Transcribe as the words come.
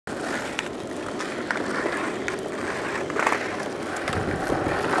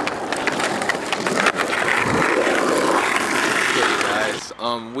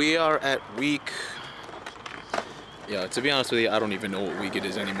we are at week. Yeah, to be honest with you, I don't even know what week it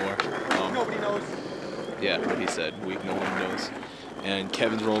is anymore. Nobody knows. Yeah, what he said. Week no one knows. And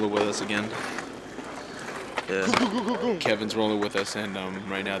Kevin's rolling with us again. Yeah. Kevin's rolling with us, and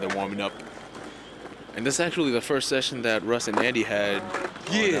right now they're warming up. And this is actually the first session that Russ and Andy had.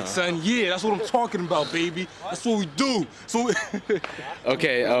 Yeah, son, yeah, that's what I'm talking about, baby. That's what we do. So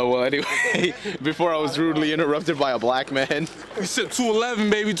okay, well, anyway, before I was rudely interrupted by a black man. We said 211,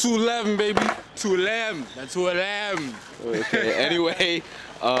 baby, 211, baby. 211, that's 211. Okay, anyway,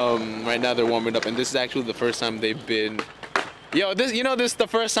 right now they're warming up, and this is actually the first time they've been. Yo, this is the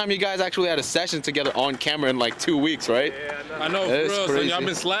first time you guys actually had a session together on camera in like 2 weeks, right? Yeah, I know, for real, son. Y'all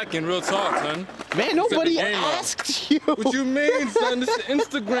been slacking, real talk, son. Man, nobody asked you. What you mean, son? This is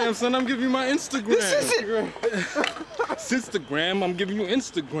Instagram, son. I'm giving you my Instagram. This isn't. It's Instagram. I'm giving you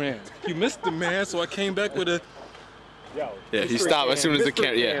Instagram. You missed it, man, so I came back with a. Yo, yeah, he stopped as soon as the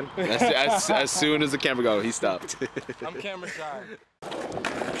camera. Yeah, as soon as the camera go, he stopped. I'm camera shy.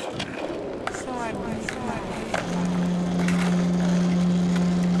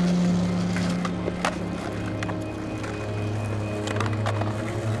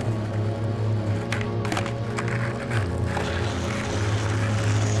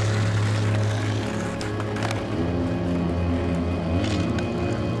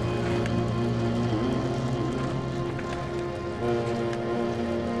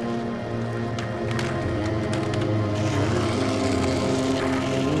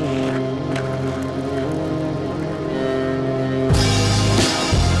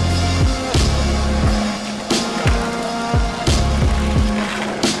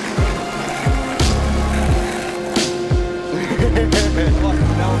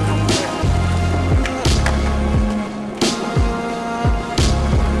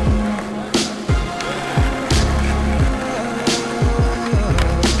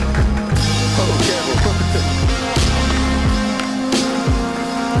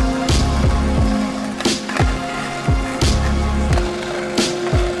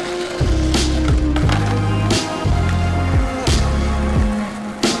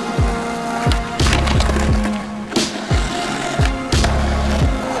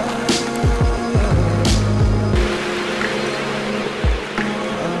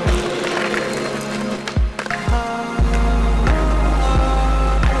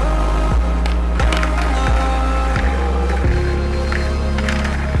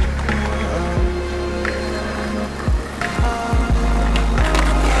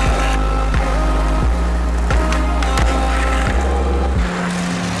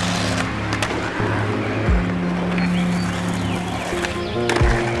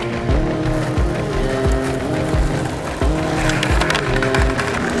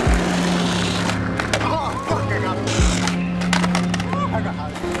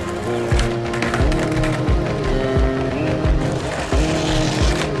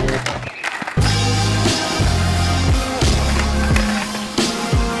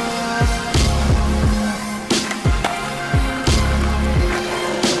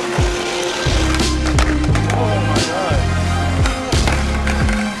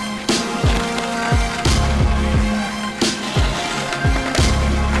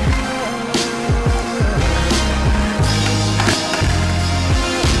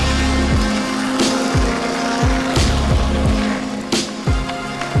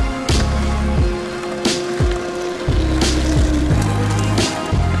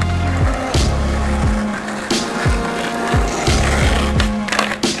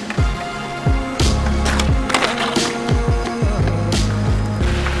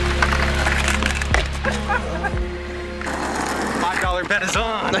 Bet is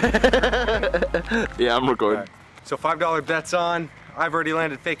on. Yeah, I'm recording. Right. So $5 bet's on. I've already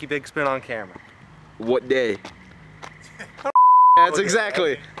landed Fakey Big Spin on camera. What day? That's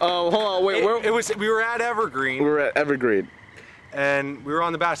exactly. Hold on, wait. We were at Evergreen. We were at Evergreen. And we were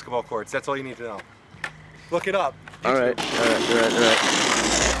on the basketball courts. That's all you need to know. Look it up. All right.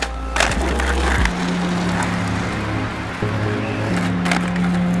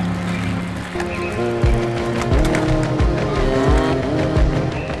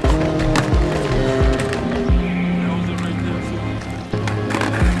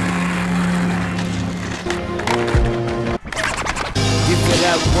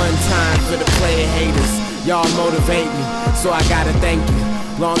 One time for the player haters, y'all motivate me, so I gotta thank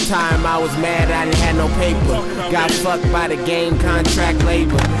you. Long time I was mad I didn't have no paper. Got fucked by the game, contract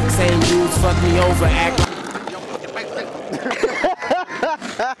labor. Same dudes fuck me over, act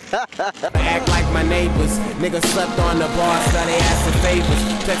like my neighbors. Niggas slept on the bar, so they asked for favors.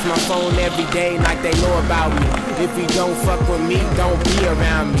 Text my phone every day like they know about me. If you don't fuck with me, don't be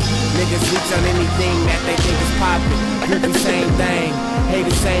around me. Niggas reach on anything that they think is poppin'. Do the same thing, hate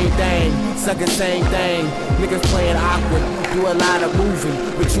the same thing, suck the same thing. Niggas playing awkward, do a lot of moving,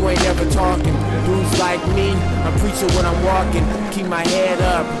 but you ain't never talking. Dudes like me, I'm preaching when I'm walking. Keep my head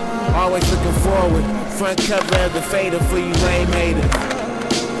up, always looking forward. Front cover of the fader for you lame haters.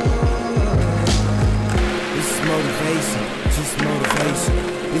 This is motivation, just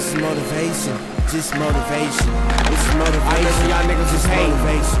motivation. This is motivation, just motivation. This is motivation, y'all niggas just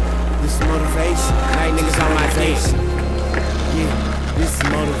motivation. This is motivation, now you niggas on my dick. Yeah, this is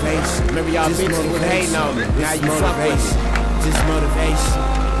motivation. Remember y'all bitches was hating on me, now you fuck with me. Just motivation.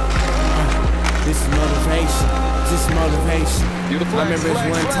 This is motivation, just motivation. Beautiful. I remember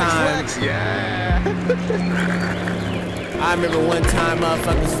one time. Yeah. I remember one time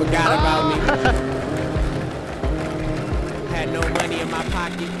motherfuckers forgot about me. Had no money in my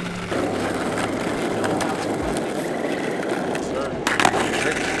pocket.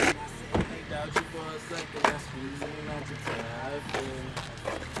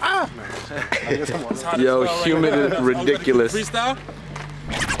 Yo, humid is ridiculous. Freestyle?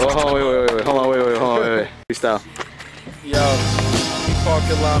 Oh, wait. Hold on. Freestyle. Yo,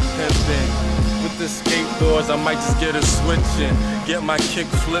 parking lot pimping. With the skate doors, I might just get a switching. Get my kick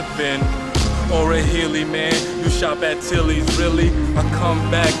flipping. Or a Healy, man. You shop at Tilly's, really? I come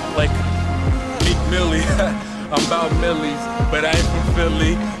back like Meek Millie. I'm about millies, but I ain't from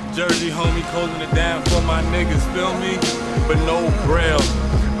Philly. Jersey homie holding it down for my niggas, feel me? But no braille.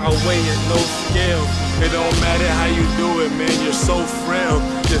 I weigh it, no scale. It don't matter how you do it, man. You're so frail.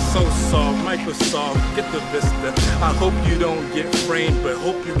 You're so soft. Microsoft, get the Vista. I hope you don't get framed, but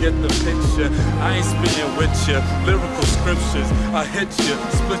hope you get the picture. I ain't spitting with you. Lyrical scriptures. I hit you,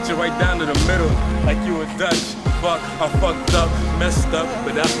 split you right down to the middle, like you a Dutch. Fuck, I fucked up, messed up,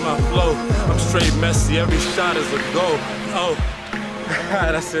 but that's my flow. I'm straight messy. Every shot is a goal. Oh,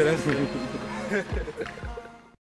 that's it.